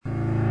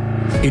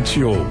It's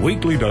your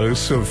weekly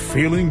dose of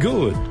feeling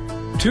good.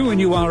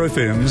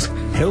 2NURFM's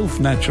Health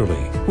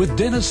Naturally with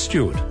Dennis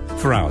Stewart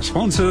for our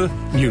sponsor,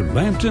 New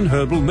Lambton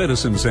Herbal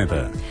Medicine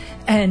Centre.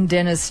 And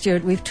Dennis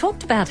Stewart, we've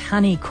talked about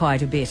honey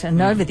quite a bit,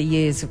 and over the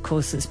years, of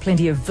course, there's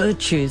plenty of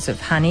virtues of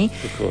honey.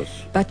 Of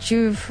course. But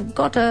you've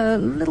got a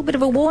little bit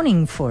of a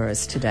warning for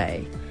us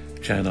today.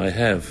 Jane, I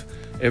have.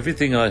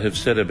 Everything I have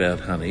said about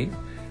honey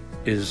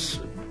is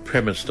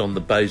premised on the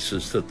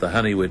basis that the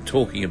honey we're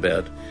talking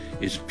about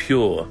is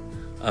pure,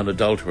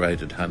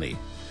 unadulterated honey.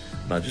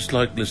 And I'd just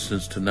like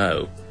listeners to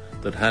know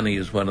that honey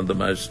is one of the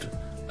most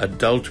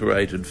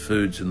adulterated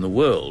foods in the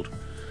world,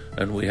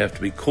 and we have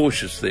to be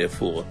cautious,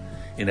 therefore,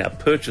 in our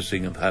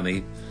purchasing of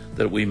honey,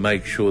 that we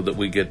make sure that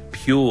we get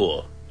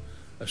pure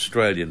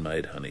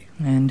Australian-made honey.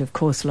 And, of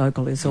course,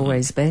 local is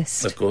always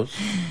best. Of course.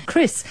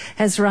 Chris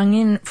has rung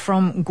in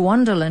from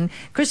Gwendolyn.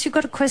 Chris, you've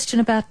got a question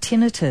about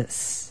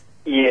tinnitus.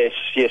 Yes,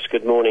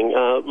 good morning.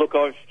 Look,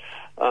 I've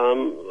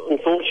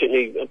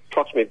unfortunately,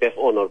 approximately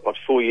about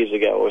 4 years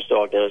ago, I was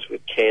diagnosed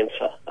with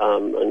cancer,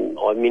 and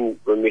I'm in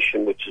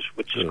remission, which is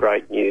Good.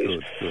 great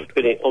news. Good.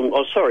 But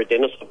I'm sorry,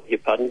 Dennis, I beg your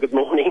pardon. Good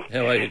morning.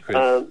 How are you, Chris?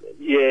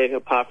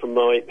 Apart from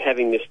my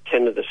having this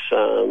tinnitus,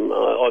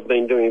 I've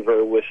been doing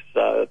very well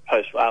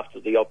after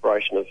the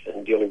operation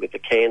and dealing with the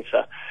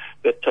cancer.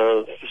 But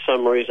for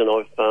some reason,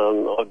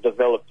 I've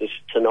developed this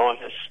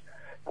tinnitus.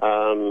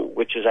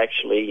 Which is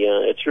actually,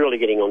 it's really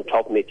getting on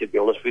top of me, to be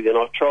honest with you. And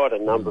I've tried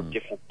a number of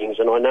different things,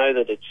 and I know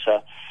that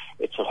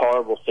it's a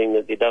horrible thing,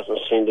 that there doesn't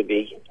seem to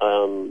be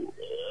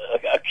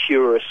a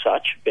cure as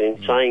such. But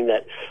in saying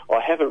that,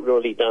 I haven't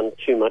really done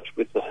too much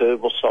with the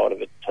herbal side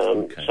of it.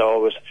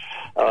 So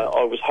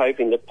I was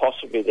hoping that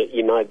possibly that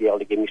you may be able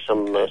to give me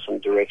some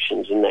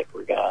directions in that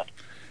regard.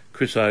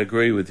 Chris, I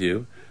agree with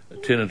you.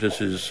 Tinnitus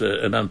is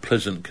an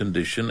unpleasant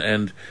condition,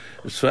 and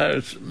as far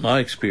as my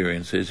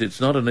experience is,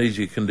 it's not an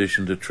easy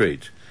condition to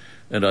treat.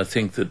 And I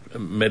think that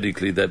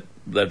medically that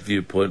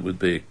viewpoint would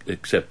be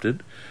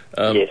accepted.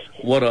 Yes.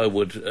 What I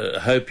would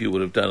hope you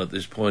would have done at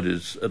this point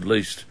is at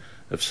least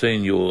have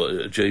seen your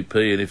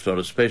GP, and if not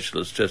a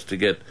specialist, just to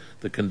get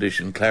the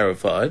condition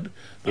clarified,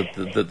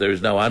 that there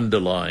is no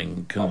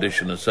underlying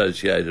condition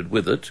associated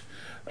with it.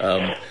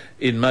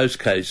 In most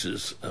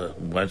cases, I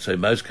won't say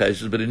most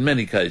cases, but in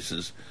many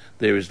cases,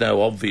 there is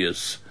no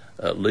obvious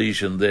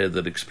lesion there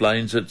that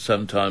explains it.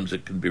 Sometimes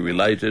it can be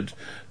related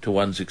to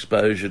one's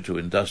exposure to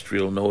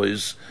industrial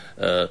noise.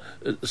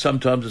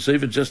 Sometimes it's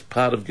even just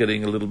part of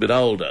getting a little bit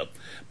older.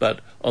 But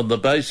on the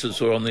basis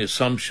or on the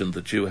assumption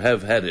that you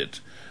have had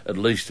it at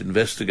least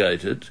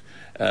investigated,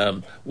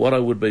 what I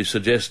would be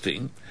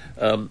suggesting,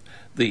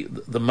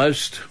 the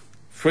most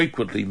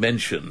frequently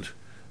mentioned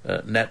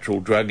natural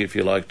drug, if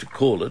you like to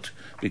call it,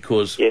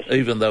 because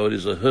even though it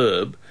is a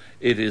herb,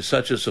 it is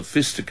such a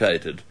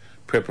sophisticated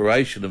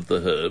preparation of the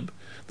herb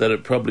that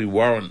it probably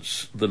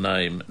warrants the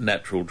name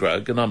natural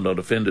drug, and I'm not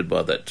offended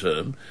by that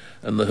term.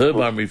 And the herb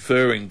I'm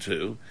referring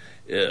to,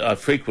 I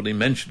frequently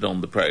mentioned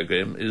on the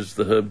program, is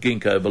the herb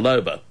Ginkgo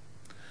biloba.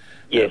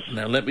 Yes.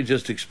 Now let me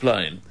just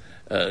explain.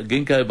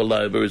 Ginkgo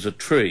biloba is a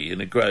tree,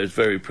 and it grows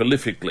very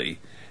prolifically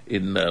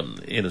in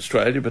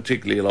Australia,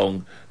 particularly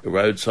along the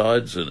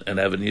roadsides and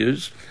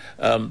avenues.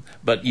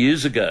 But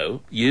years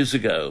ago,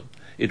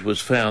 it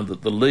was found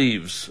that the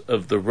leaves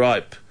of the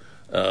ripe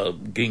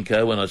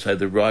ginkgo, when I say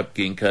the ripe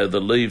ginkgo,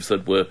 the leaves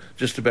that were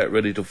just about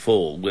ready to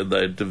fall, when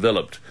they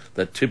developed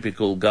that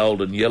typical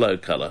golden yellow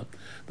colour,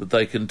 that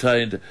they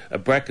contained a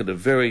bracket of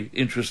very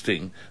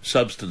interesting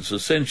substance,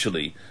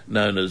 essentially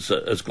known as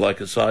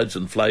glycosides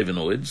and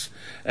flavonoids,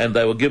 and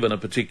they were given a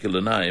particular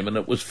name, and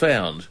it was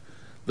found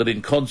that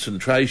in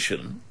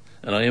concentration,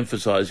 and I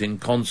emphasise in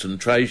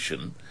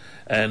concentration,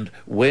 and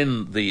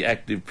when the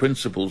active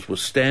principles were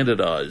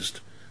standardised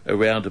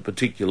around a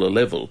particular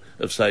level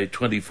of, say,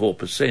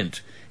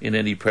 24% in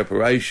any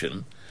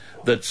preparation,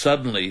 that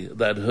suddenly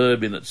that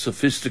herb in its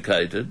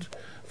sophisticated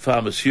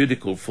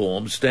pharmaceutical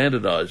form,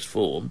 standardised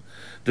form,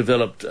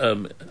 developed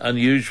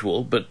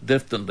unusual but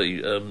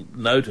definitely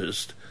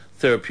noticed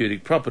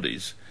therapeutic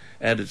properties.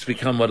 And it's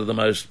become one of the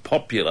most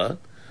popular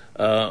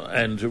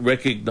and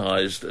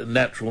recognised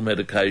natural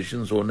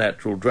medications or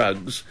natural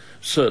drugs,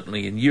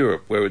 certainly in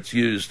Europe, where it's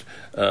used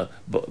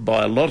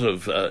by a lot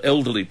of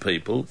elderly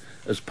people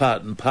as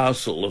part and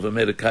parcel of a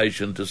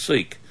medication to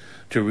seek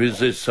to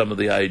resist some of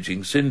the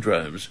ageing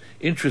syndromes.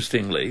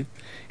 Interestingly,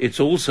 it's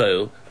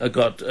also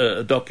got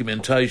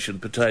documentation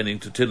pertaining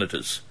to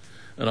tinnitus.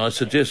 And I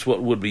suggest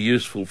what would be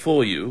useful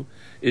for you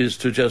is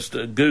to just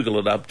Google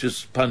it up,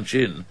 just punch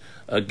in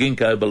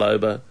Ginkgo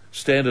biloba,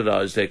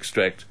 standardised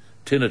extract,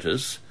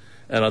 tinnitus,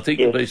 and I think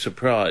you'll be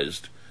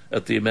surprised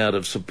at the amount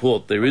of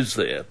support there is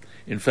there.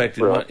 In fact,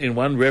 in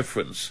one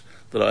reference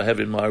that I have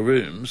in my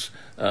rooms,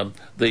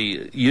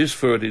 the use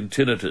for it in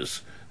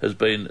tinnitus has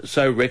been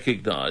so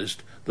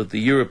recognised that the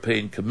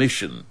European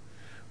Commission,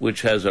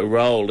 which has a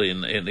role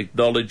in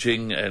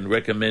acknowledging and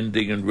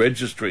recommending and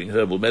registering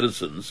herbal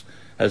medicines,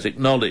 has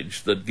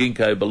acknowledged that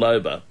Ginkgo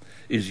biloba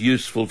is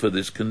useful for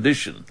this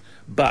condition.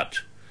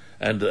 But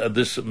And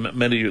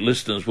many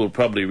listeners will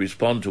probably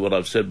respond to what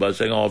I've said by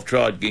saying, I've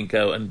tried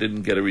ginkgo and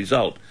didn't get a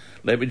result.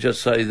 Let me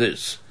just say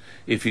this.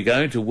 If you're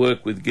going to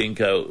work with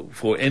ginkgo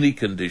for any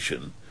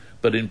condition,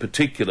 but in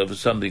particular for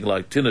something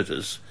like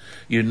tinnitus,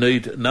 you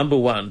need, number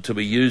one, to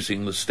be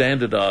using the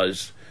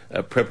standardised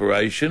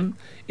preparation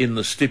in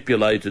the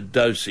stipulated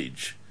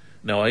dosage.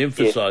 Now, I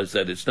emphasise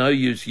that it's no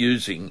use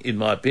using, in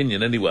my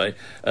opinion anyway,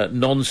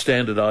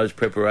 non-standardised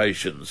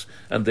preparations.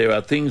 And there are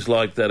things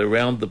like that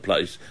around the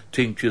place,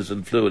 tinctures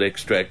and fluid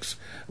extracts,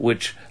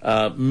 which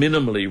are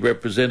minimally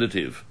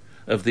representative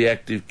of the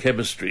active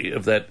chemistry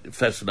of that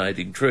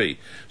fascinating tree.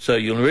 So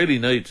you'll really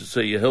need to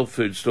see a health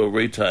food store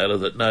retailer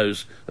that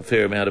knows a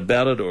fair amount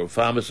about it, or a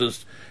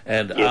pharmacist,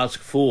 and ask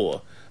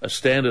for a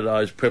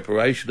standardised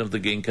preparation of the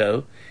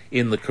ginkgo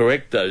in the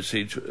correct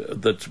dosage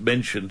that's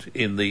mentioned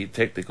in the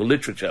technical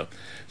literature.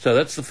 So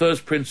that's the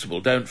first principle.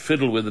 Don't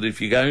fiddle with it.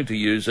 If you're going to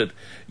use it,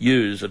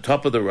 use a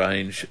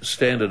top-of-the-range,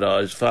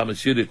 standardised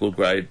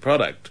pharmaceutical-grade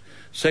product.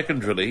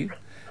 Secondarily,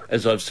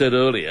 as I've said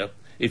earlier,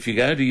 if you're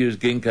going to use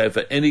ginkgo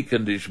for any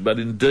condition, but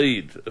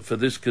indeed for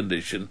this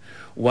condition,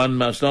 one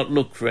must not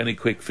look for any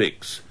quick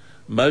fix.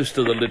 Most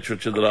of the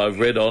literature that I've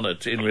read on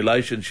it in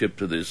relationship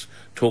to this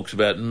talks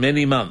about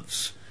many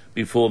months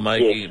before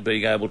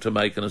being able to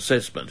make an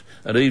assessment.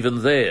 And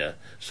even there,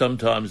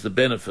 sometimes the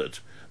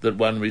benefit that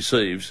one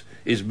receives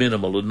is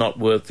minimal and not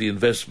worth the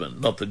investment.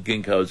 Not that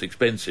ginkgo is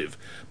expensive,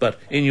 but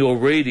in your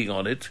reading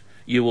on it,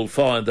 you will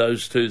find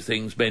those two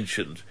things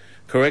mentioned: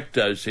 correct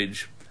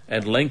dosage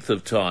and length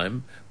of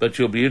time, but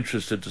you'll be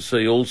interested to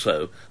see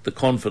also the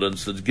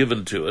confidence that's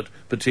given to it,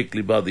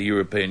 particularly by the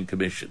European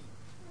Commission.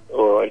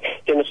 All right.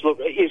 Dennis, look,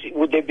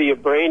 would there be a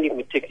brand in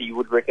particular you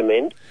would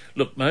recommend?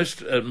 Look, most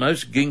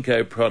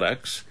ginkgo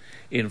products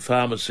in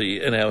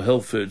pharmacy and our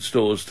health food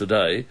stores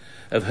today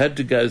have had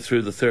to go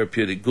through the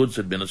Therapeutic Goods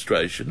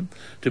Administration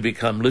to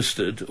become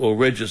listed or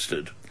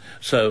registered.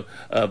 So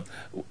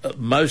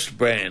most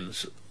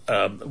brands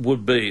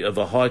would be of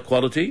a high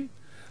quality.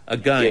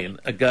 Again,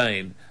 I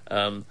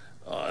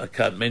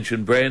can't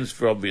mention brands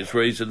for obvious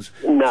reasons.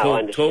 No, I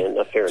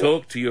understand.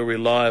 Talk to your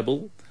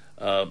reliable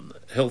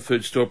health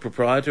food store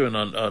proprietor,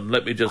 and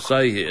let me just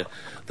say here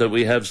that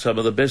we have some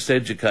of the best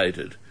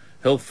educated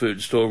health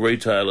food store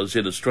retailers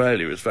in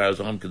Australia, as far as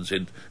I'm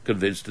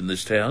convinced in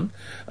this town.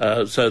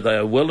 So they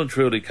are well and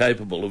truly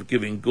capable of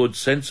giving good,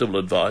 sensible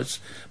advice.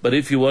 But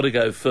if you want to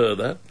go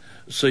further,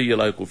 see your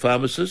local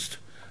pharmacist,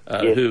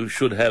 who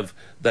should have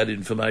that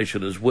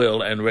information as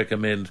well and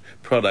recommend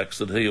products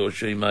that he or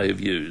she may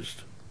have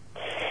used.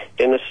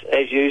 Dennis,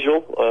 as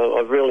usual,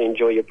 I really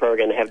enjoy your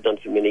program and have done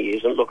for many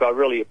years. And look, I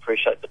really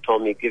appreciate the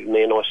time you've given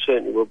me, and I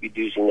certainly will be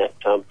using that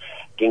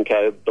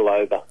ginkgo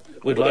biloba.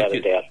 We'd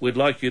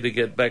like you to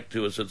get back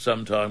to us at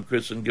some time,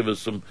 Chris, and give us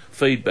some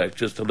feedback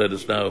just to let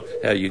us know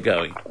how you're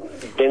going.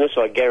 Dennis,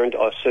 I guarantee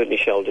I certainly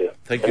shall do.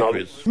 Thank you,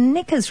 Chris.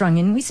 Nick has rung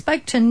in. We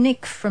spoke to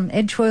Nick from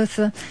Edgeworth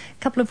a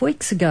couple of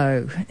weeks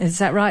ago. Is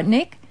that right,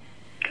 Nick?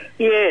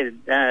 Yeah,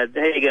 how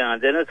you going,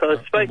 Dennis?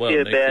 I spoke to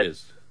you Nick,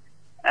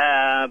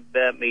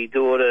 about my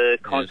daughter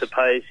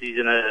constipated. She's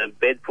in a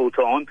bed full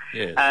time.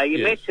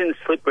 You mentioned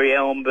Slippery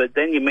Elm, but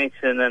then you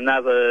mentioned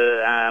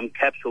another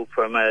capsule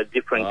from a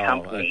different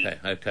company.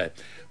 Okay.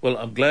 Well,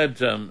 I'm glad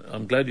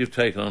you've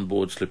taken on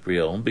board Slippery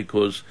Elm,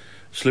 because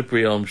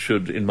Slippery Elm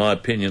should, in my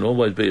opinion,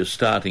 always be a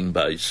starting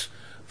base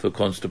for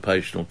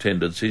constipational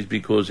tendencies,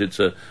 because it's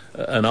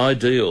an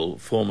ideal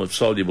form of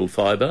soluble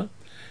fibre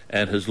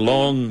and has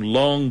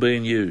long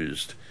been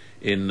used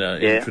in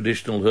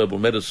traditional herbal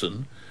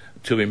medicine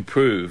to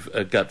improve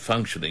gut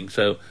functioning.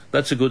 So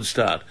that's a good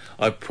start.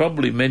 I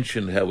probably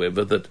mentioned,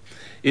 however, that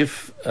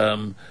if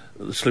the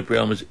Slippery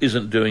Elm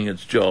isn't doing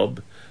its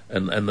job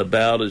and the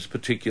bowel is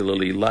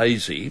particularly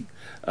lazy,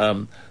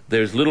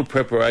 there's little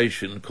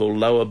preparation called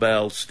lower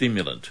bowel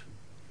stimulant.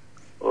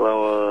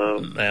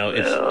 Now,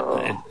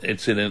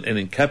 it's in an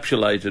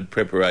encapsulated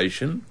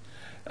preparation.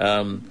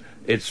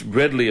 It's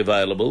readily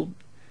available.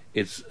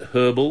 It's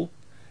herbal,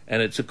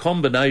 and it's a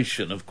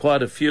combination of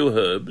quite a few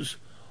herbs,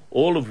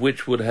 all of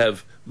which would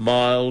have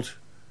mild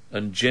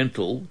and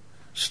gentle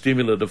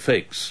stimulant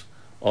effects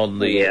on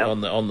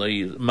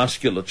the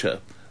musculature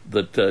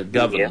that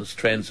governs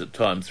transit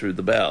time through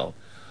the bowel.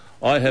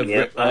 I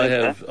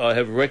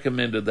have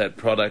recommended that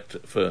product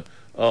for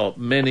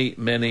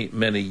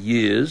many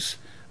years,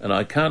 and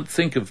I can't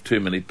think of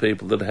too many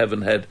people that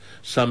haven't had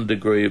some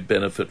degree of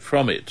benefit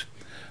from it.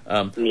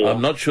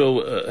 I'm not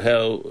sure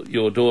how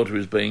your daughter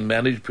is being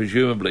managed.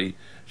 Presumably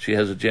she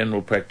has a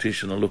general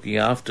practitioner looking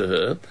after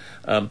her.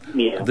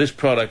 This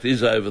product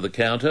is over the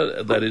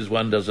counter. That is,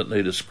 one doesn't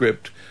need a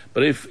script.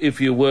 But if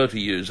you were to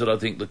use it, I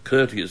think the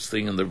courteous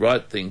thing and the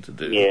right thing to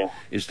do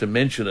is to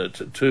mention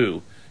it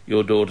to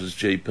your daughter's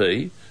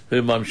GP,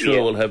 whom I'm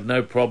sure will have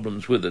no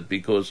problems with it,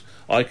 because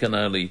I can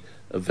only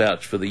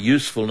vouch for the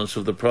usefulness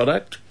of the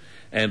product,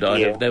 and I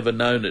have never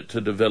known it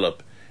to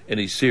develop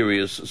any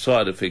serious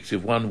side effects.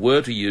 If one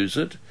were to use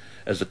it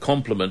as a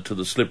complement to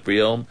the Slippery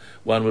Elm,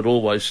 one would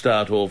always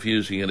start off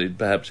using it in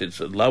perhaps its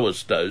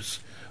lowest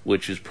dose,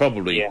 which is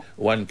probably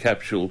one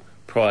capsule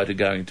prior to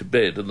going to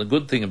bed. And the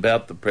good thing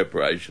about the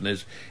preparation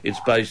is it's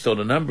based on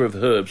a number of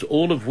herbs,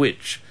 all of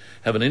which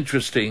have an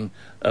interesting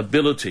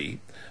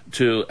ability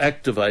to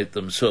activate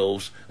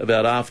themselves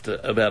about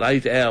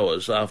 8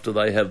 hours after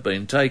they have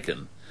been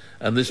taken.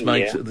 And this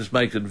makes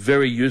it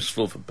very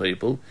useful for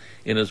people,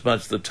 in as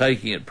much that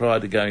taking it prior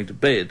to going to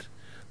bed,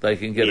 they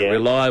can get a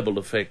reliable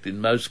effect in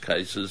most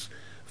cases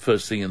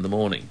first thing in the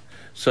morning.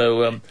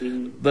 So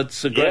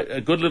that's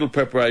a good little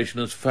preparation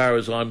as far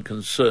as I'm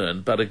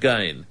concerned. But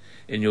again,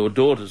 in your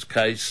daughter's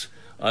case,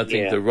 I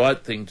think the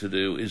right thing to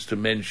do is to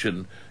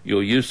mention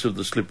your use of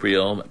the slippery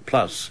elm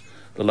plus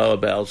the lower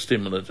bowel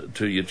stimulant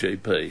to your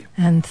GP.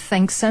 And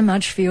thanks so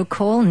much for your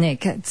call,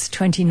 Nick. It's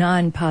 12 to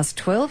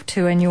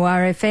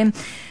NURFM.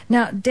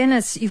 Now,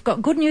 Dennis, you've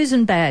got good news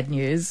and bad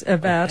news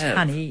about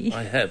honey.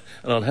 I have,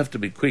 and I'll have to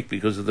be quick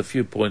because of the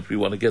few points we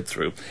want to get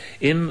through.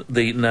 In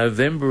the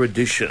November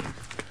edition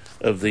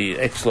of the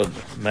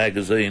excellent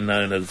magazine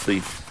known as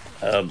the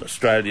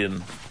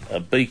Australian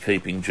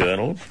Beekeeping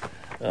Journal,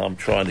 I'm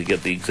trying to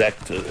get the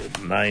exact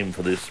name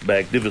for this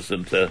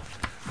magnificent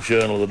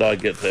journal that I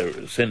get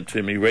sent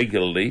to me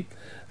regularly.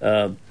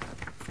 I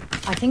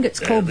think it's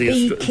called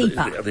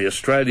Beekeeper. The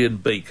Australian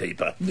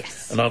Beekeeper.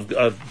 Yes. And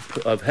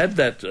I've had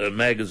that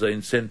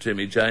magazine sent to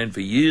me, Jane,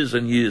 for years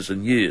and years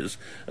and years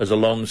as a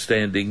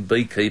long-standing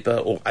beekeeper,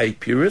 or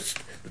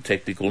apiarist, the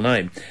technical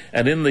name.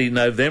 And in the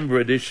November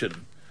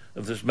edition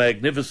of this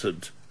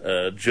magnificent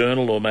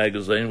journal or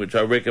magazine, which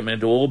I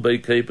recommend to all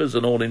beekeepers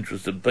and all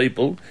interested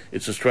people,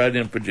 it's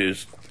Australian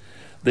produced,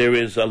 there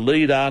is a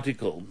lead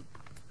article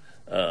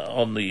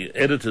on the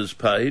editor's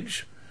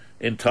page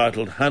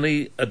entitled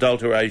Honey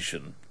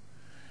Adulteration,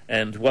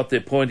 and what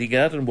they're pointing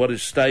out and what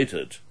is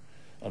stated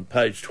on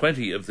page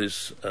 20 of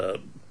this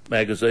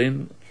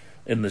magazine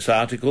in this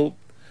article,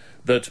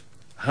 that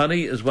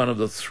honey is one of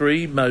the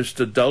 3 most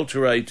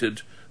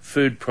adulterated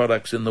food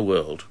products in the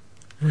world.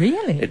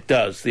 Really? It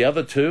does. The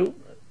other 2,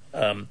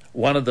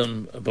 one of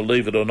them,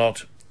 believe it or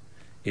not,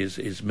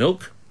 is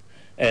milk,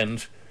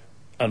 and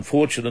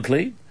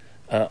unfortunately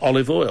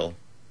olive oil.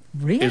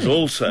 Really? Is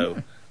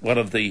also one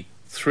of the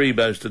 3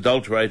 most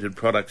adulterated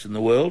products in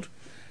the world,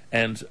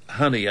 and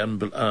honey,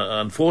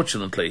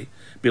 unfortunately,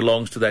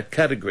 belongs to that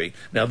category.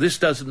 Now, this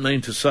doesn't mean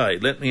to say,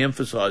 let me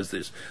emphasise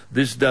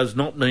this does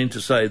not mean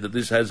to say that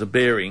this has a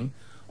bearing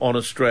on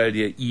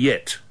Australia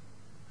yet.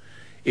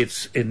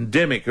 It's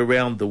endemic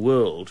around the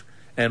world,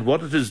 and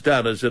what it has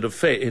done is it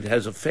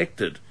has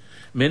affected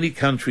many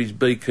countries'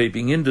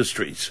 beekeeping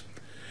industries,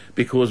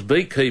 because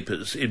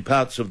beekeepers in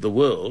parts of the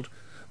world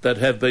that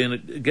have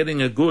been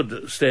getting a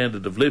good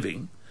standard of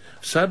living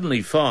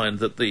suddenly find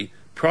that the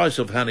price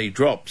of honey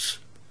drops,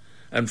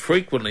 and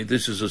frequently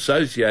this is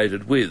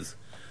associated with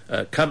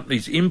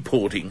companies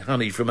importing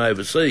honey from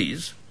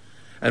overseas,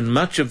 and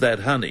much of that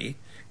honey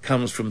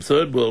comes from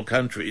third world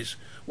countries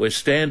where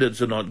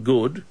standards are not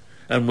good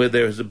and where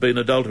there has been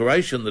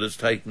adulteration that has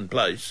taken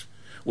place,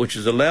 which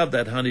has allowed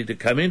that honey to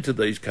come into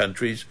these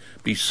countries,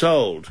 be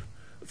sold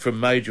from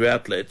major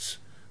outlets,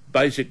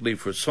 basically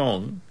for a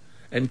song,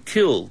 and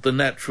kill the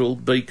natural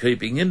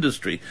beekeeping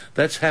industry.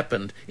 That's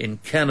happened in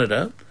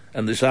Canada,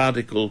 and this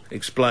article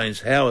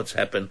explains how it's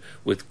happened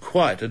with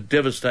quite a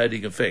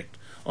devastating effect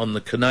on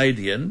the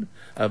Canadian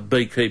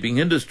beekeeping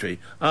industry.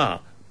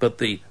 But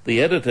the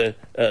editor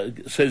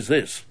says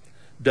this: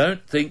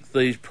 don't think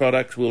these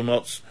problems will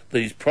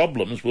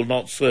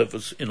not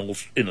surface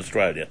in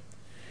Australia.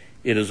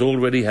 It has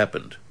already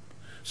happened.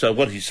 So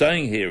what he's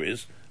saying here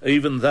is,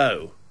 even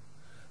though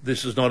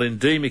this is not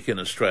endemic in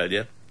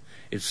Australia,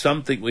 it's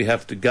something we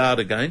have to guard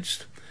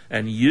against,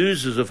 and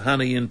users of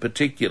honey in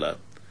particular.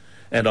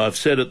 And I've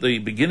said at the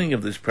beginning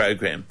of this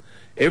program,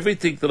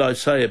 everything that I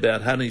say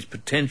about honey's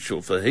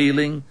potential for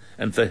healing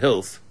and for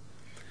health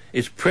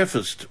is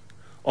prefaced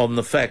on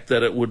the fact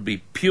that it would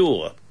be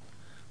pure,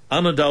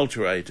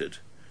 unadulterated,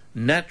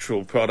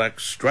 natural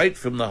products straight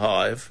from the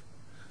hive,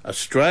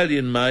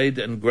 Australian made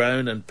and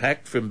grown and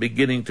packed from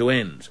beginning to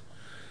end.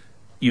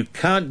 You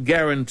can't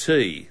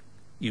guarantee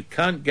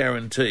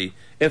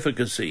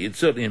efficacy. It's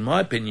certainly, in my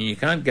opinion, you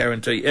can't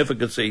guarantee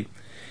efficacy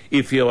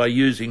if you are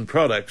using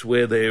products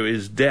where there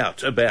is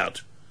doubt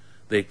about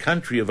their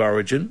country of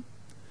origin.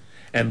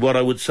 And what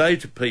I would say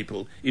to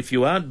people, if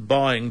you aren't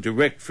buying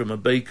direct from a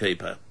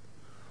beekeeper,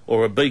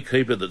 or a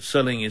beekeeper that's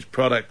selling his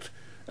product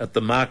at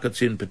the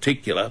markets in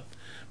particular,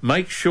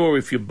 make sure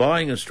if you're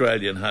buying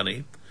Australian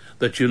honey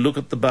that you look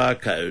at the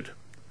barcode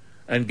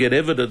and get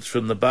evidence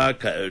from the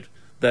barcode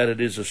that it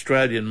is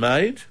Australian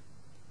made,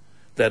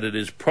 that it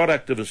is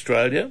product of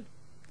Australia,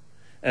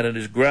 and it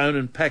is grown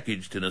and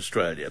packaged in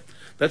Australia.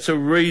 That's a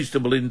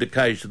reasonable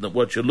indication that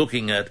what you're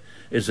looking at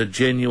is a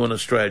genuine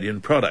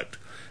Australian product.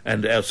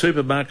 And our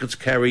supermarkets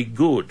carry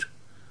good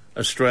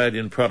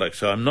Australian products.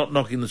 So I'm not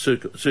knocking the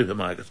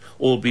supermarkets,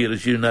 albeit,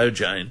 as you know,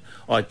 Jane,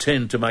 I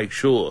tend to make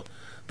sure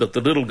that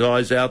the little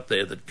guys out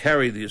there that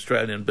carry the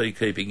Australian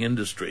beekeeping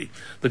industry,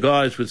 the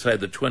guys with, say,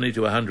 the 20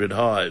 to 100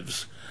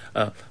 hives,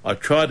 I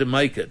try to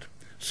make it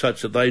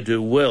such that they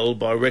do well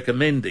by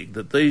recommending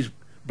that these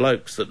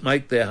blokes that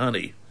make their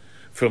honey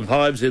from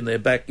hives in their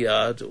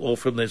backyard or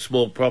from their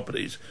small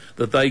properties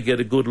that they get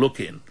a good look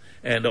in.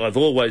 And I've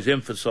always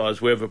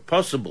emphasised, wherever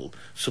possible,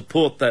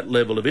 support that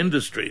level of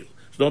industry.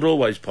 It's not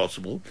always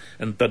possible,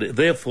 but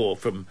therefore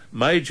from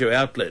major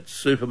outlets,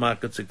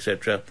 supermarkets,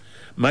 etc.,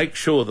 make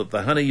sure that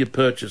the honey you're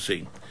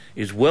purchasing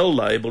is well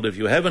labelled. If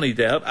you have any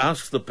doubt,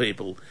 ask the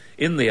people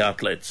in the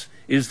outlets,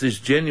 is this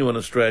genuine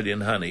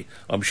Australian honey?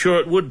 I'm sure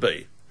it would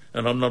be,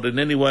 and I'm not in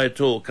any way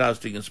at all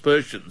casting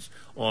aspersions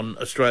on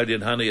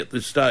Australian honey at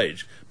this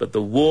stage, but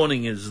the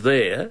warning is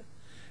there,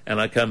 and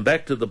I come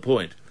back to the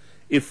point.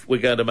 If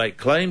we're going to make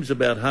claims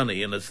about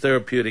honey and its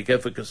therapeutic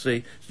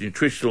efficacy, its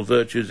nutritional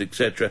virtues,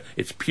 etc.,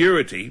 its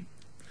purity,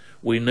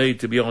 we need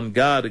to be on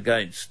guard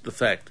against the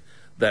fact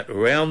that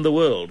around the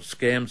world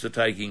scams are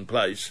taking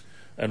place,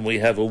 and we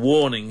have a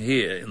warning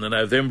here in the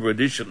November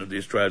edition of the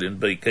Australian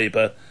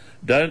Beekeeper.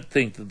 Don't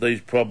think that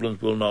these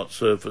problems will not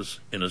surface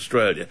in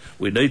Australia.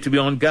 We need to be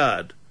on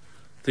guard.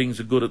 Things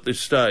are good at this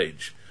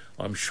stage.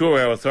 I'm sure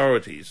our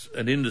authorities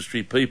and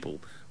industry people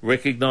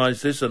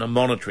recognise this and are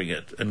monitoring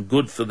it, and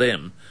good for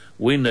them.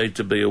 We need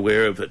to be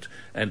aware of it.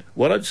 And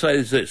what I'd say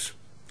is this: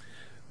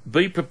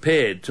 be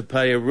prepared to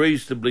pay a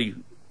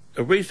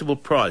reasonable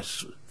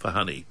price for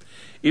honey.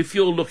 If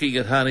you're looking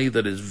at honey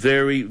that is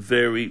very,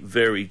 very,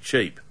 very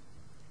cheap,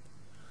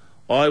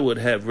 I would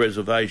have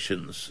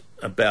reservations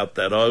about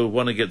that. I would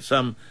want to get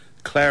some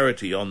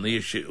clarity on the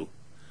issue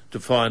to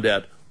find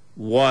out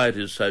why it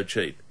is so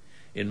cheap.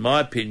 In my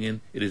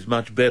opinion, it is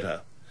much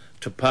better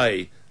to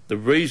pay the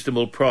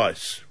reasonable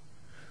price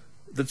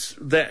that's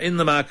there in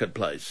the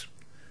marketplace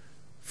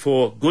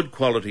for good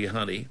quality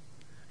honey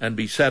and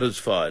be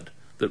satisfied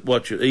that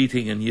what you're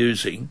eating and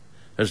using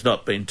has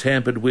not been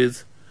tampered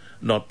with,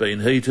 not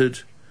been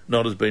heated,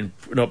 not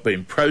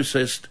been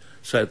processed,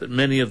 so that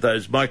many of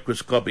those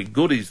microscopic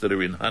goodies that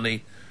are in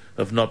honey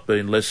have not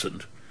been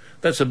lessened.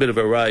 That's a bit of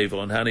a rave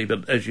on honey,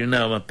 but as you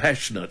know, I'm a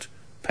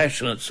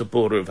passionate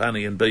supporter of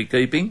honey and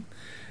beekeeping,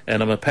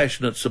 and I'm a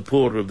passionate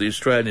supporter of the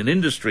Australian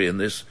industry in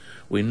this.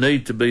 We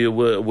need to be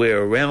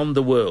aware around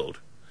the world.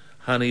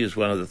 Honey is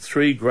one of the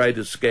 3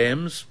 greatest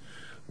scams.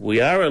 We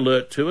are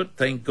alert to it,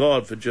 thank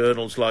God for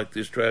journals like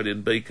the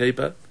Australian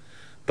Beekeeper,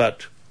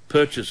 but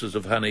purchasers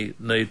of honey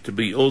need to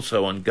be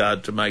also on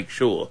guard to make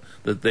sure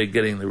that they're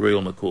getting the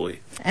real McCoy.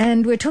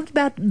 And we're talking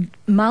about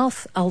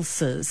mouth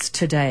ulcers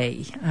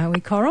today, are we,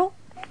 Coral?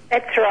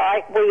 That's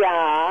right, we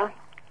are.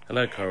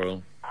 Hello,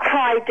 Coral.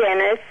 Hi,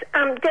 Dennis.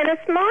 Dennis,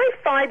 my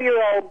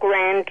 5-year-old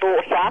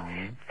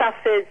granddaughter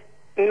suffers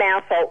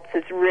mouth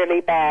ulcers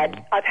really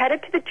bad. I've had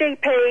it to the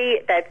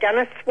GP, they've done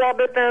a swab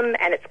of them,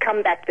 and it's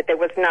come back that there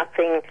was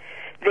nothing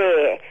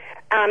there.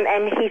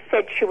 And he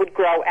said she would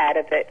grow out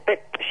of it.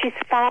 But she's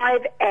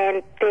 5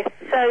 and they're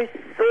so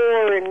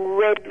sore and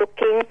red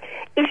looking.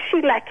 Is she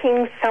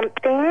lacking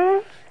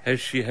something? Has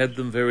she had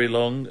them very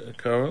long,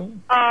 Coral?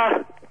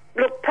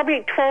 Look,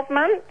 probably 12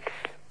 months.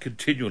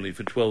 Continually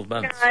for 12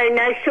 months?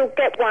 No, she'll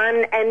get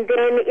one and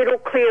then it'll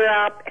clear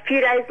up. A few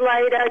days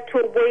later to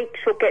a week,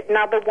 she'll get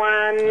another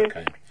one.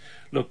 Okay.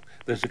 Look,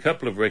 there's a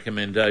couple of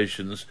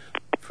recommendations.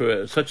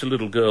 For such a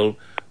little girl,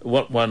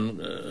 what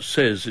one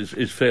says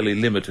is fairly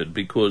limited,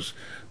 because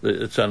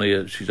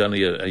she's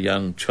only a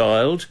young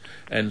child,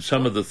 and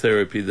some of the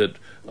therapy that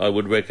I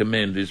would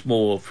recommend is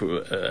more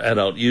for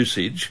adult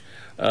usage.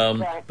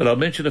 Right. But I'll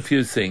mention a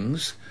few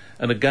things.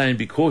 And again,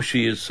 because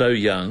she is so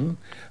young,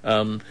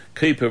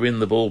 keep her in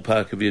the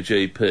ballpark of your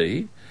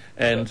GP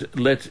and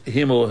let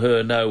him or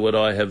her know what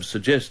I have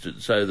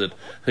suggested, so that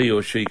he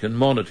or she can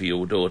monitor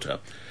your daughter.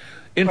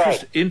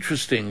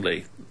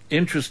 Interestingly,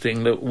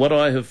 what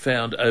I have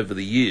found over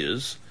the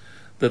years,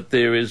 that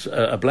there is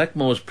a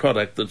Blackmores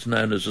product that's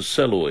known as a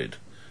celloid,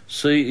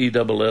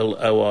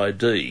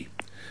 CELLOID.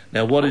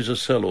 Now, what is a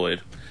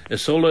celloid? A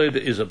celloid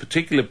is a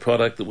particular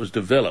product that was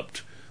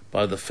developed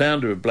by the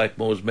founder of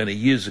Blackmores many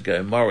years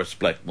ago, Maurice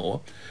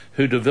Blackmore,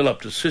 who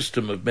developed a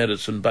system of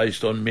medicine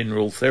based on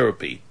mineral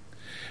therapy.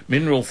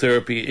 Mineral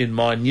therapy in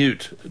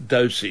minute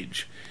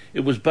dosage.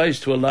 It was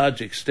based to a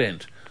large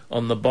extent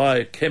on the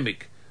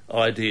biochemic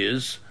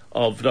ideas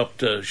of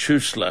Dr.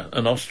 Schussler,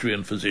 an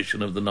Austrian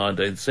physician of the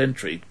 19th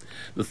century,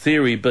 the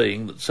theory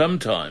being that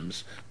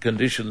sometimes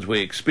conditions we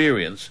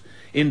experience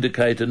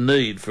indicate a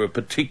need for a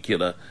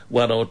particular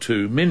 1 or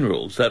 2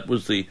 minerals. That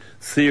was the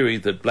theory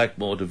that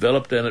Blackmore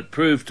developed, and it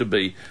proved to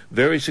be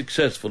very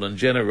successful and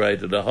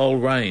generated a whole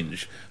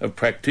range of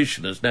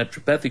practitioners,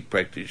 naturopathic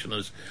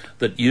practitioners,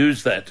 that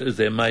use that as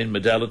their main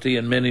modality,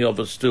 and many of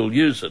us still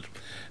use it.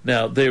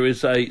 Now, there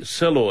is a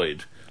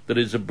celloid that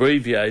is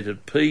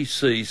abbreviated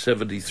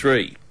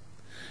PC73.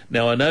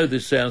 Now, I know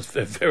this sounds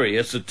very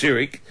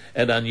esoteric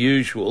and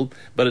unusual,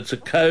 but it's a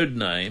code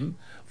name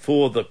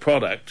for the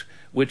product,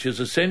 which is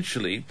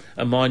essentially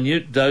a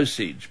minute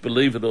dosage,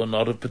 believe it or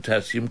not, of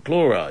potassium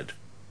chloride.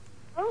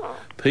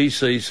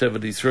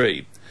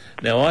 PC73.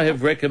 Now, I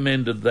have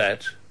recommended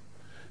that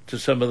to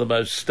some of the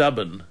most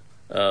stubborn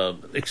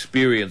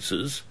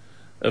experiences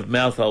of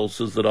mouth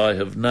ulcers that I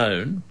have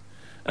known,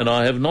 and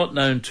I have not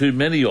known too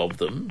many of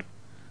them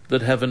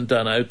that haven't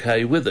done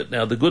okay with it.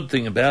 Now, the good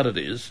thing about it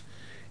is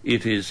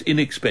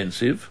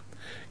inexpensive,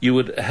 you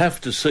would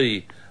have to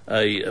see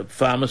a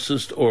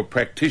pharmacist or a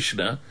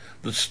practitioner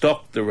that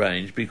stocked the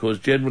range, because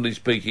generally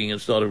speaking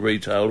it's not a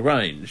retail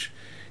range.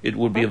 It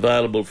would be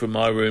available from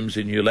my rooms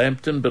in New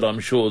Lambton, but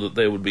I'm sure that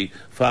there would be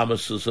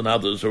pharmacists and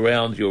others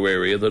around your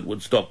area that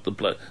would stock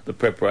the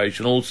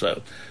preparation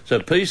also. So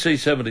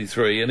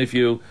PC73, and if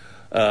you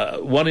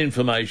want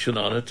information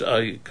on it,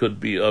 I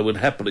would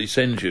happily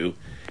send you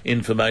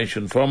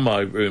information from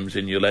my rooms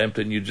in New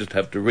Lambton. You just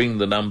have to ring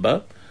the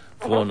number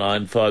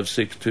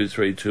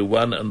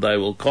 49562321 and they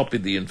will copy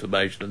the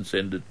information and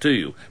send it to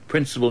you.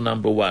 Principle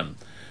number one.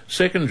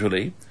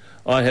 Secondarily,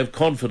 I have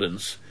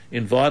confidence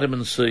in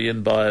vitamin C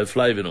and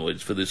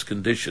bioflavonoids for this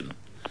condition.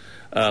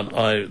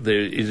 There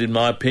is, in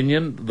my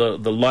opinion, the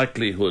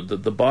likelihood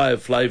that the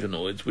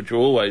bioflavonoids, which are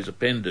always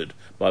appended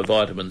by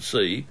vitamin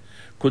C,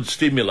 could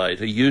stimulate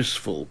a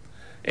useful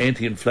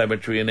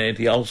anti-inflammatory and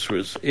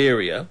anti-ulcerous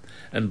area,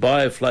 and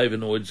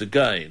bioflavonoids,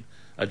 again,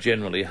 are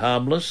generally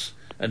harmless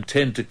and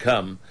tend to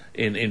come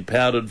in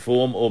powdered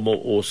form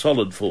or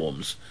solid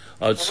forms.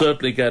 I'd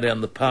certainly go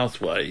down the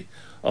pathway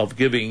of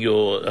giving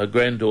your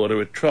granddaughter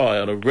a try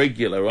on a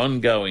regular,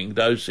 ongoing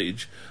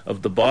dosage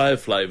of the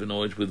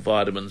bioflavonoids with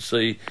vitamin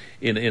C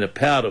in a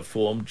powder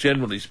form.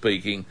 Generally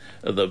speaking,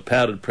 the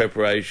powdered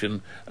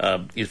preparation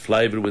is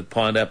flavoured with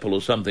pineapple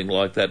or something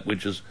like that,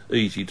 which is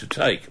easy to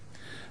take.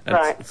 And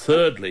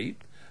thirdly,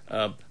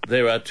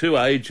 there are two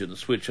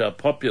agents which are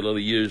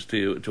popularly used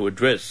to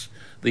address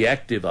the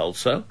active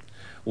ulcer.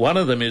 One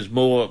of them is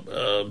more,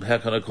 how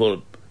can I call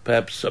it,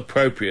 perhaps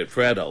appropriate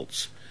for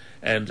adults,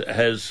 and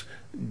has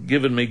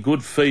given me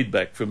good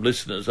feedback from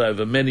listeners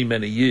over many,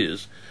 many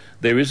years.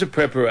 There is a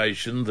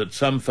preparation that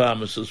some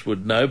pharmacists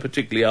would know,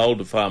 particularly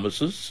older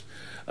pharmacists,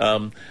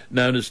 known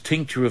as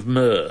tincture of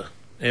myrrh,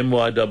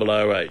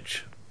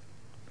 MYRRH.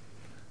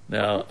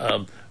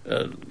 Now,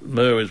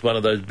 myrrh is one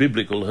of those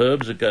biblical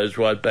herbs. It goes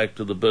right back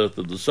to the birth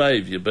of the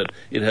Saviour, but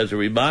it has a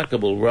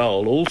remarkable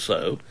role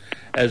also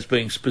as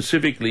being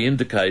specifically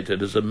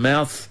indicated as a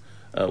mouth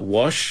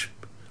wash.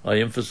 I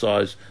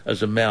emphasise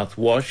as a mouth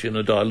wash in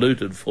a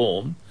diluted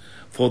form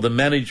for the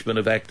management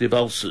of active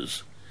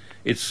ulcers.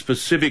 It's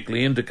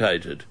specifically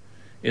indicated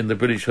in the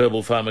British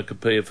Herbal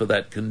Pharmacopoeia for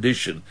that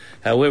condition.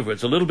 However,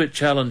 it's a little bit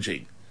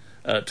challenging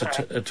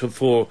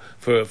for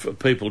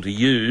people to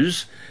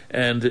use,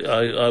 and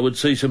I would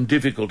see some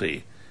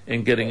difficulty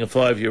in getting a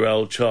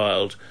 5-year-old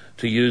child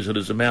to use it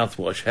as a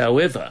mouthwash.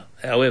 However,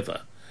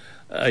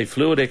 a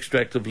fluid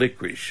extract of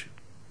licorice.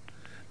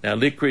 Now,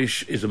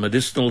 licorice is a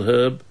medicinal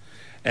herb,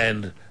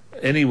 and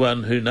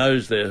anyone who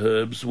knows their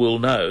herbs will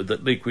know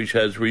that licorice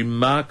has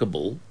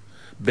remarkable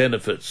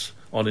benefits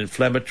on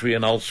inflammatory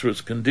and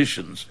ulcerous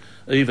conditions.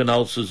 Even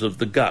ulcers of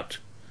the gut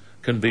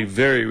can be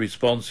very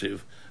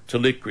responsive to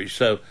licorice.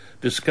 So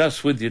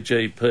discuss with your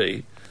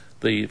GP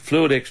the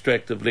fluid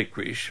extract of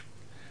licorice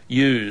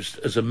used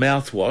as a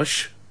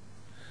mouthwash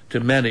to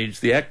manage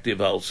the active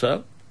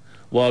ulcer,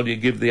 while you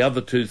give the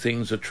other two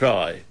things a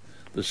try.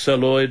 The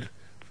Celloid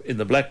in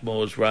the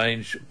Blackmores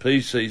range,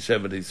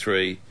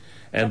 PC73,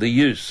 and the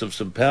use of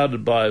some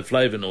powdered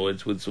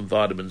bioflavonoids with some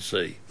vitamin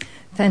C.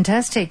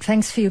 Fantastic.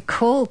 Thanks for your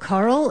call,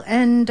 Coral.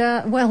 And,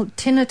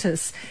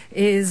 tinnitus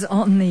is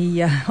on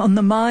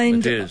the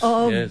mind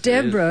of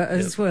Deborah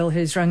as well,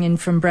 who's rung in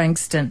from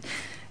Branxton.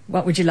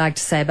 What would you like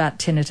to say about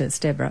tinnitus,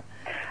 Deborah?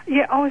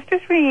 Yeah, I was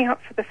just ringing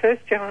up for the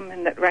first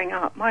gentleman that rang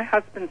up. My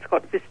husband's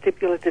got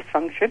vestibular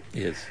dysfunction.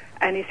 Yes.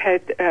 And he's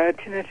had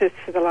tinnitus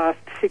for the last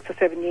 6 or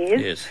 7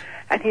 years. Yes.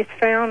 And he's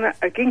found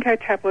a ginkgo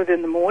tablet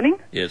in the morning.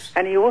 Yes.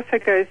 And he also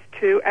goes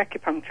to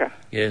acupuncture.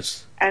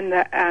 Yes. And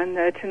the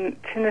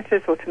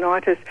tinnitus or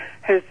tinnitus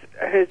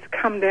has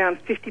come down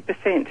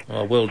 50%.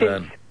 Oh, well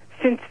done.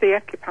 Since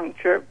the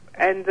acupuncture,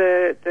 and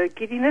the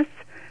giddiness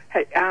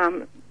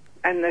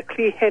and the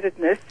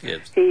clear-headedness,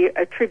 he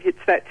attributes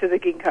that to the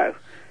ginkgo.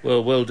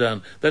 Well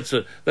done.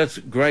 That's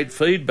great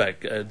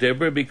feedback,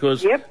 Deborah,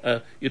 because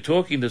you're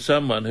talking to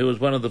someone who was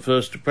one of the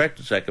first to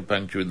practice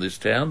acupuncture in this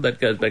town. That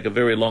goes back a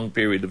very long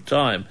period of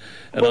time.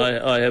 And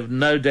I have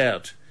no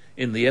doubt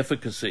in the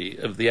efficacy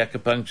of the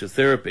acupuncture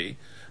therapy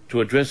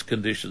to address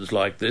conditions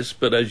like this.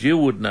 But as you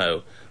would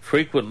know,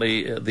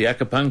 frequently the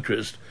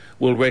acupuncturist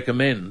will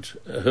recommend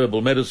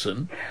herbal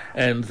medicine,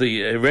 and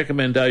the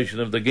recommendation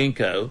of the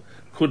ginkgo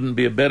couldn't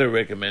be a better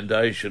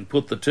recommendation.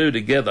 Put the two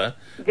together,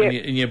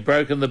 and you've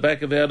broken the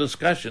back of our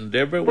discussion,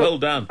 Deborah. Well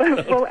done.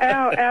 Well,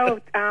 our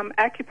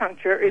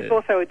acupuncture is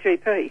also a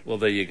GP. Well,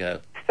 there you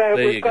go. So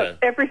we've got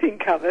everything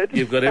covered.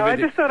 You've got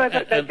everything. I just thought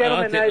that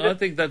gentleman know that. I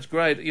think that's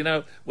great. You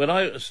know, when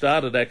I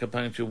started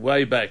acupuncture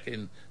way back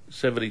in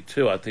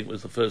 72, I think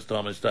was the first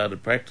time I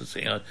started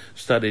practicing. I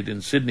studied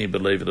in Sydney,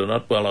 believe it or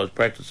not, while I was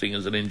practicing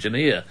as an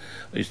engineer.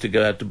 I used to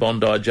go out to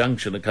Bondi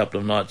Junction a couple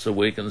of nights a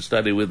week and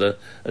study with a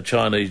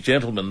Chinese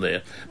gentleman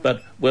there.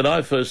 But when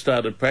I first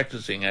started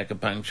practicing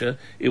acupuncture,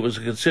 it was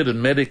considered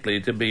medically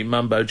to be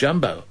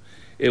mumbo-jumbo.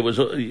 It was,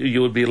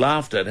 you would be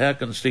laughed at. How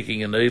can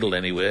sticking a needle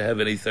anywhere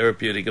have any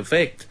therapeutic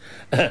effect?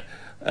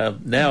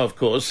 Now, of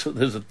course,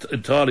 there's an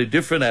entirely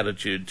different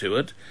attitude to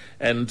it.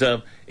 And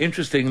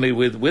interestingly,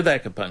 with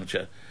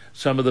acupuncture,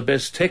 some of the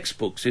best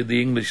textbooks in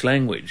the English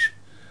language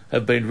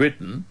have been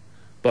written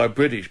by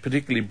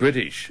particularly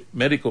British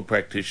medical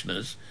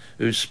practitioners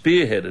who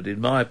spearheaded,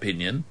 in my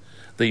opinion,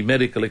 the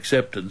medical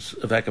acceptance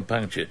of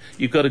acupuncture.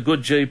 You've got a good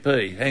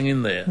GP. Hang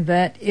in there.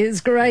 That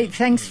is great.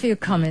 Thanks for your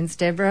comments,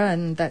 Deborah,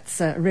 and that's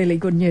really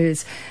good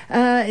news.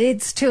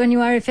 It's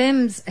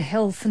 2NURFM's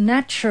Health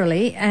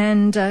Naturally,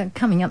 and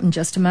coming up in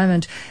just a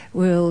moment,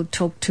 we'll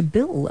talk to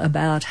Bill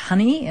about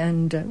honey,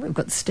 and we've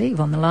got Steve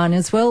on the line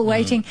as well,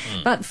 waiting.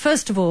 But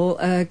first of all,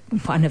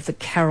 one of the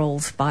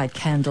carols by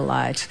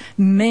candlelight.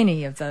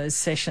 Many of those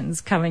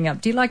sessions coming up.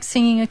 Do you like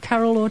singing a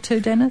carol or two,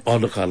 Dennis? Oh,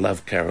 look, I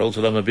love carols,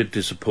 and I'm a bit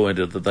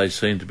disappointed that they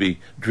seem to be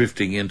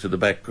drifting into the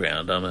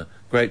background. I'm a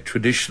great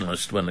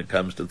traditionalist when it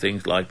comes to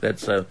things like that,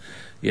 so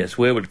yes,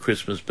 where would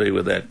Christmas be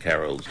without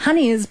carols?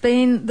 Honey has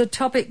been the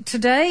topic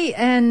today,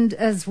 and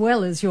as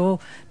well as your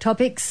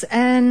topics,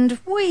 and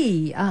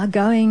we are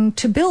going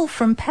to Bill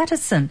from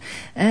Patterson,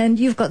 and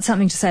you've got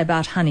something to say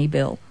about honey,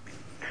 Bill.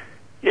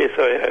 Yes,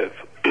 I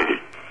have.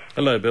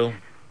 Hello, Bill.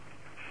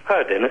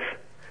 Hi, Dennis.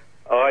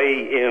 I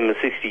am a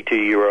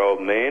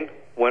 62-year-old man.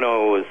 When I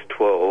was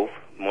 12,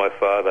 my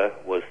father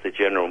was the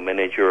general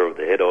manager of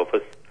the head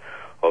office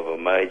of a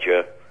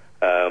major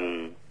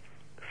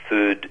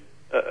food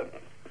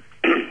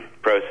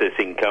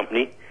processing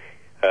company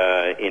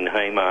in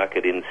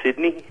Haymarket in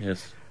Sydney.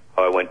 Yes.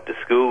 I went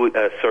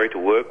to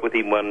work with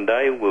him one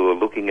day. We were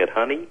looking at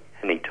honey,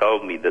 and he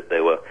told me that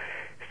there were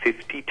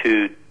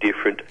 52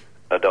 different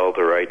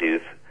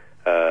adulterative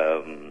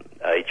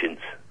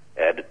agents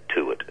added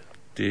to it.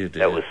 Dear.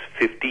 That was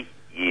 50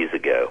 years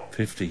ago.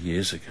 50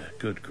 years ago.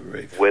 Good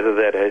grief. Whether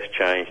that has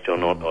changed or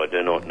not, I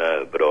do not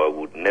know, but I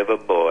would never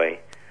buy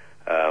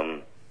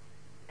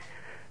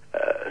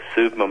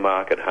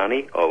supermarket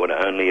honey. I would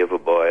only ever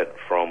buy it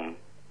from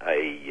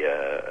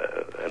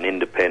an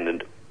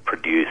independent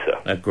producer.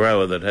 A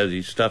grower that has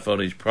his stuff on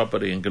his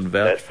property and can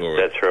vouch for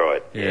it. That's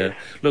right. Yeah. Yes.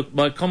 Look,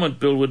 my comment,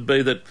 Bill, would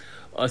be that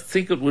I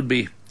think it would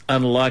be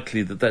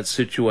unlikely that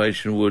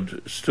situation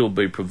would still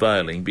be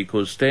prevailing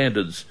because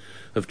standards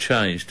have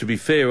changed. To be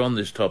fair on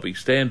this topic,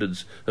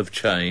 standards have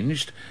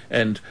changed,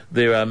 and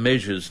there are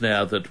measures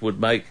now that would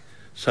make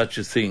such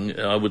a thing,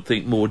 I would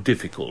think, more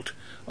difficult.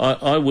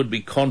 I would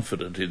be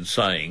confident in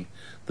saying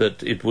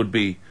that it would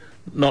be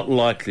not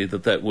likely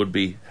that would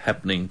be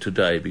happening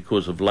today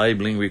because of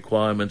labelling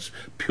requirements,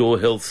 Pure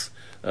Health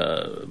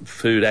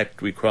Food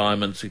Act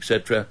requirements,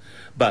 etc.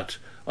 But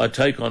I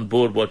take on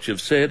board what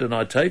you've said, and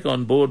I take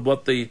on board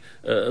what the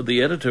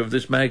editor of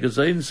this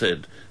magazine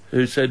said,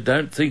 who said,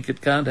 don't think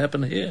it can't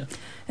happen here.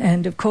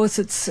 And, of course,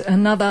 it's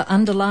another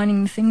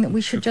underlining thing that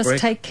we should just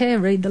take care,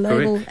 read the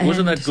label. Correct.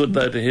 Wasn't that good,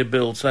 though, to hear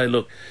Bill say,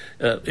 look,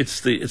 it's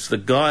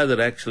the guy that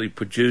actually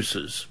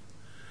produces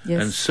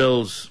and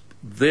sells,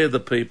 they're the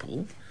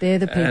people. They're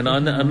the people.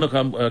 And look,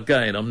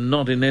 I'm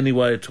not in any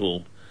way at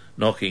all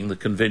knocking the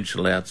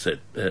conventional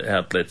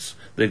outlets.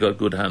 They've got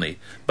good honey.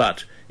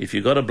 But if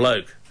you've got a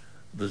bloke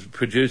that's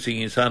producing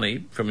his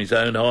honey from his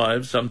own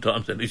hives,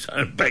 sometimes in his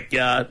own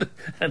backyard,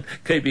 and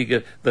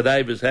keeping the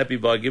neighbours happy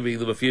by giving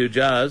them a few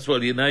jars,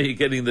 well, you know you're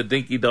getting the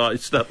dinky dye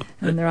stuff.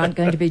 And there aren't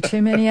going to be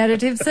too many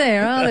additives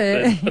there, are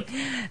there?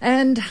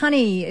 And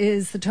honey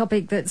is the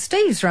topic that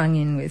Steve's rung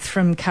in with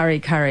from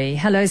Curry.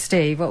 Hello,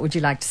 Steve. What would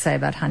you like to say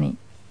about honey?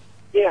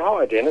 Yeah,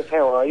 hi, Dennis.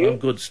 How are you? I'm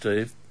good,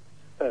 Steve.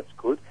 That's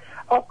good.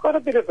 I've got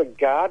a bit of a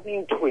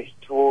gardening twist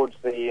towards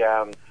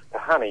the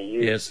honey.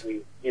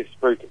 You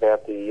spoke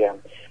about the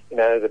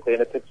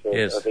benefits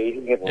of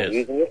eating it and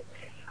using it.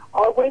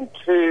 I went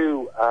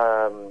to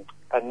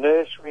a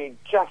nursery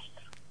just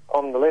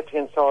on the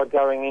left-hand side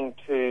going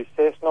into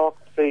Cessnock,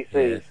 CC's.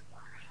 Yes.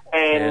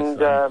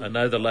 And I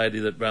know the lady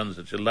that runs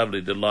it. She's a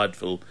lovely,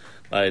 delightful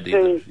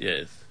lady.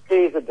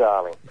 She's a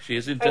darling. She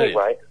is indeed.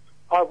 Anyway,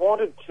 I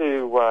wanted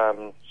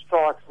to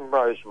strike some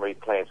rosemary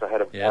plants. I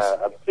had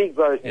a big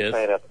rosemary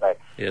plant out the back.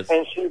 Yes.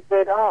 And she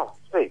said,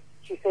 Steve,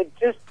 she said,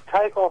 just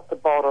take off the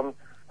bottom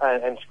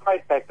and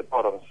scrape back the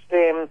bottom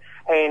stem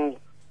and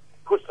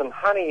put some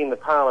honey in the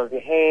palm of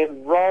your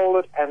hand, roll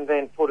it, and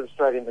then put it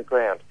straight in the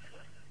ground.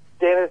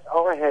 Dennis,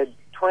 I had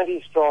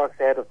 20 strikes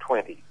out of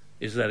 20.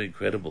 Is that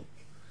incredible?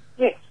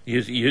 Yes.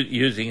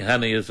 Using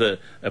honey as a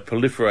growth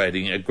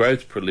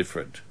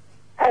proliferant.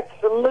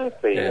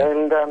 Absolutely. Yeah.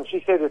 And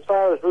she said, as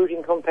far as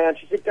rooting compound,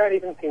 she said, don't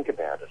even think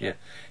about it. Yeah.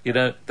 You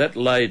know, that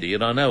lady,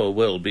 and I know her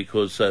well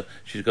because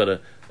she's got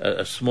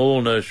a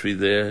small nursery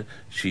there.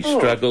 She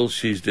struggles.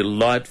 She's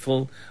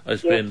delightful. I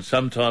spend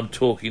some time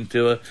talking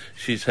to her.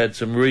 She's had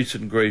some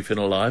recent grief in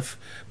her life,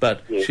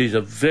 but she's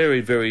a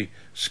very, very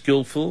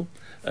skillful.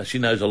 She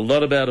knows a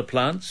lot about her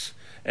plants,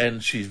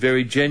 and she's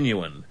very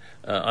genuine.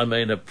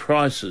 Her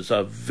prices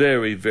are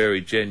very, very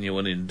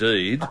genuine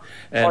indeed.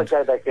 And I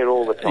go back there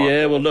all the time.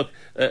 Yeah, well, look,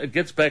 it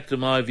gets back to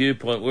my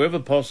viewpoint. Wherever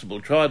possible,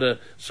 try to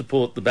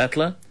support the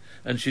battler,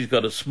 and she's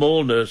got a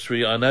small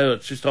nursery. I know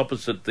it's just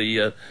opposite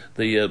the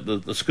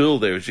school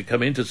there as you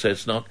come into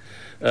Cessnock.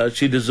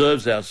 She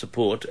deserves our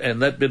support, and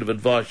that bit of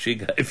advice she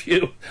gave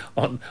you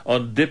on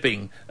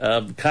dipping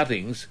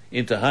cuttings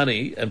into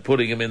honey and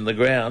putting them in the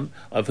ground,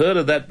 I've heard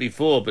of that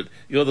before, but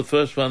you're the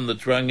first one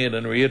that's rung in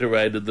and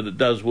reiterated that it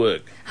does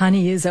work.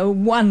 Honey is a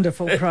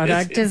wonderful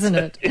product, isn't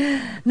it?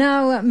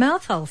 Now,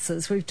 mouth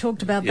ulcers, we've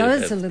talked about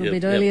those a little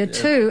bit earlier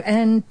too,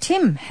 and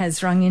Tim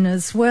has rung in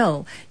as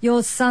well.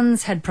 Your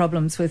son's had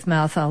problems with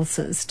mouth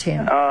ulcers,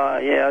 Tim.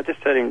 Yeah, I just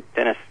heard him,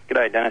 Dennis.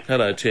 G'day, Dennis.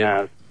 Hello,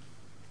 Tim.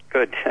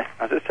 Good.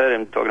 I just heard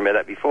him talking about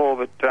that before,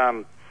 but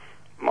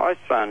my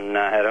son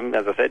had him,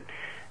 as I said,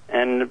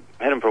 and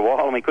had him for a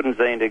while, and we couldn't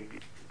seem to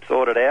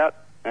sort it out.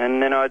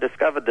 And then I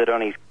discovered that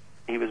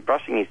he was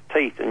brushing his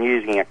teeth and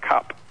using a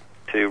cup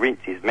to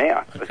rinse his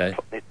mouth. Okay.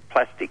 This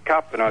plastic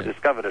cup, and I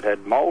discovered it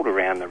had mould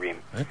around the rim.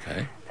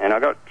 Okay. And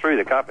I threw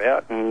the cup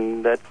out,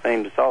 and that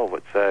seemed to solve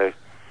it. So,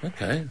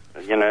 okay.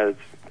 You know,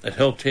 it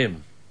helped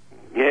him.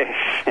 Yeah.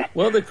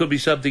 Well, there could be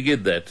something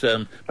in that.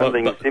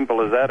 Something as simple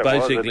as that.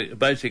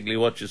 Basically,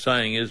 what you're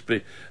saying is,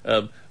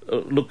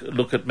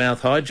 look at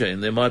mouth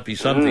hygiene. There might be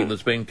something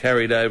that's been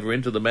carried over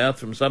into the mouth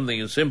from something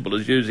as simple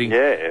as using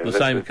the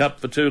same cup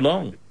for too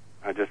long.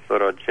 I just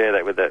thought I'd share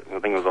that with that.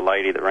 I think it was a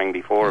lady that rang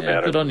before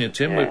about it. Good on you,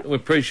 Tim. Yeah. We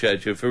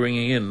appreciate you for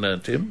ringing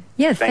in, Tim.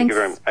 Yeah, thank you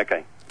very much.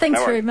 Okay.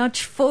 Thanks very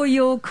much for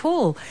your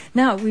call.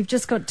 Now, we've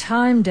just got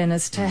time,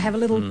 Dennis, to have a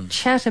little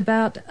chat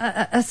about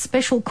a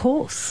special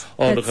course.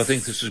 Oh, look, I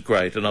think this is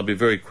great, and I'll be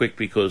very quick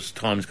because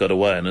time's got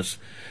away on us.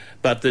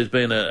 But there's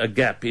been a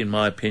gap, in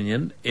my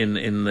opinion,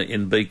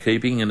 in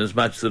beekeeping, in as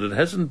much that it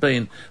hasn't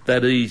been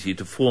that easy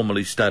to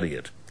formally study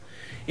it.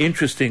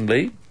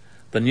 Interestingly,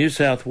 the New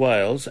South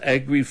Wales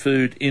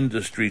Agri-Food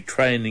Industry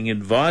Training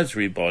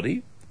Advisory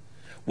Body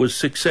was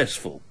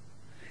successful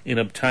in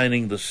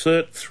obtaining the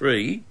Cert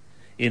 3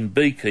 in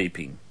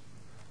beekeeping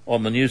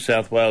on the New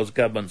South Wales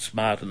Government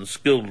Smart and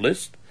Skilled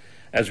list.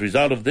 As a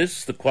result of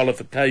this, the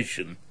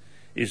qualification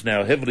is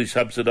now heavily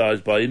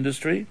subsidised by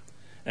industry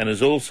and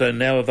is also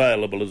now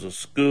available as a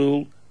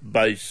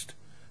school-based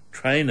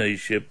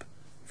traineeship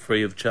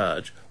free of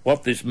charge.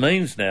 What this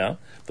means now,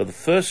 for the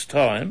first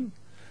time,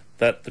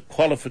 that the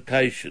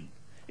qualification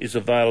is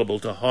available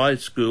to high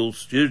school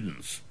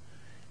students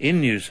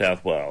in New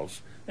South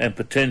Wales and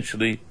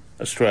potentially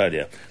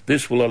Australia.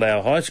 This will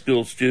allow high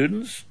school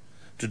students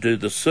to do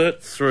the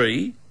Cert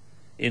 3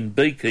 in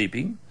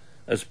beekeeping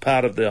as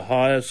part of their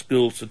higher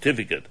school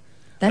certificate,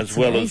 as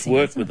well as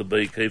work with the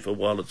beekeeper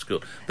while at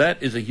school.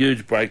 That is a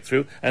huge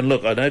breakthrough. And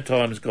look, I know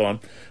time's gone,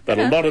 but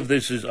a lot of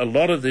this is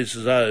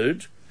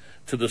owed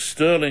to the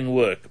sterling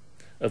work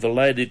of a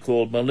lady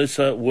called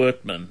Melissa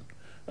Wortman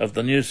of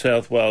the New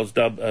South Wales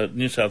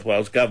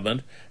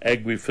Government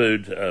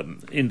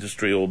Agri-Food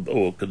Industry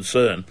or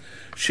Concern.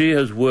 She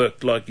has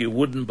worked like you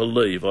wouldn't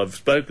believe. I've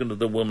spoken to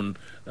the woman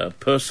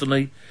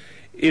personally.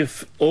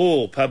 If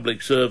all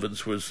public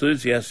servants were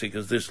enthusiastic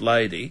as this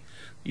lady,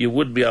 you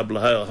wouldn't be able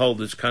to hold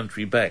this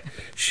country back.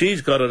 She's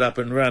got it up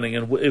and running,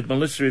 and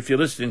Melissa, if you're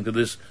listening to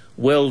this,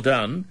 well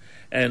done.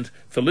 And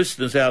for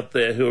listeners out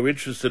there who are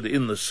interested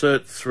in the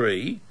Cert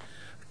 3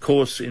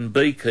 course in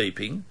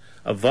beekeeping,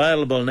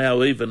 available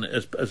now even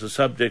as a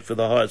subject for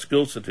the higher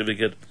school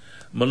certificate,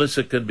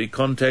 Melissa can be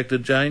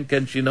contacted, Jane,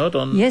 can she not?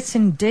 Yes,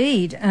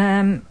 indeed.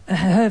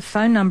 Her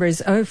phone number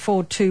is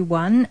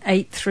 0421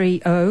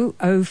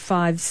 830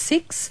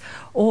 056,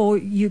 or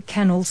you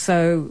can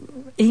also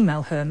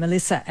email her,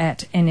 Melissa,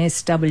 at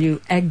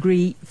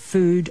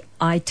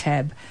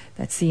nswagrifooditab,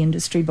 that's the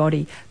industry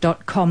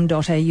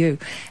body.com.au.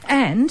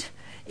 And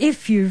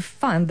if you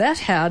find that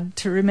hard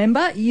to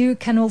remember, you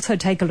can also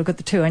take a look at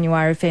the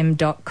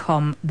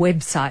 2NURFM.com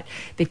website,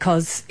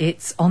 because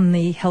it's on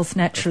the Health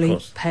Naturally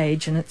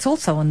page and it's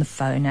also on the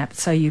phone app,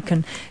 so you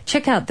can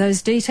check out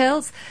those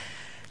details.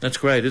 That's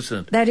great,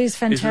 isn't it? That is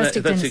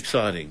fantastic. That's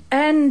exciting.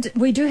 And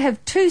we do have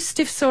 2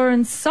 Stiff Sore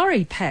and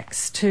Sorry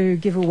packs to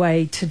give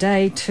away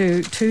today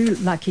to 2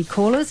 lucky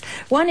callers.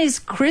 One is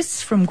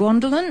Chris from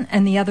Gwendolyn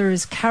and the other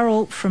is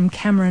Carol from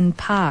Cameron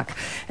Park.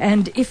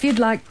 And if you'd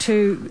like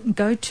to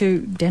go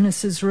to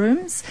Dennis's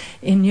rooms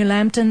in New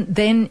Lambton,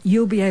 then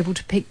you'll be able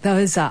to pick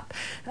those up.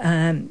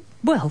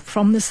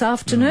 From this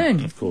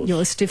afternoon, of course,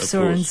 your Stiff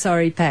Sore and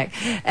Sorry pack.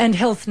 And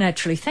Health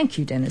Naturally. Thank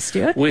you, Dennis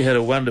Stewart. We had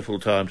a wonderful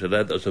time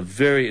today. That was a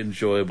very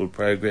enjoyable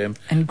program.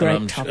 And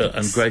great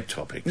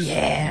topics.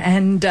 Yeah,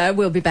 and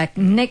we'll be back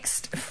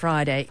next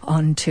Friday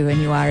on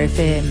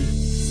 2NURFM.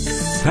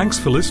 Thanks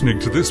for listening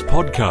to this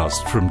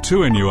podcast from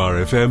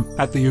 2NURFM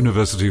at the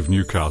University of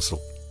Newcastle.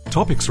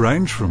 Topics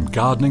range from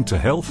gardening to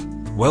health,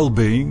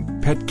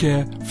 well-being, pet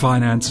care,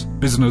 finance,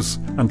 business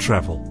and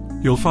travel.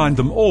 You'll find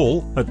them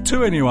all at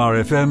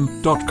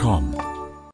 2NURFM.com.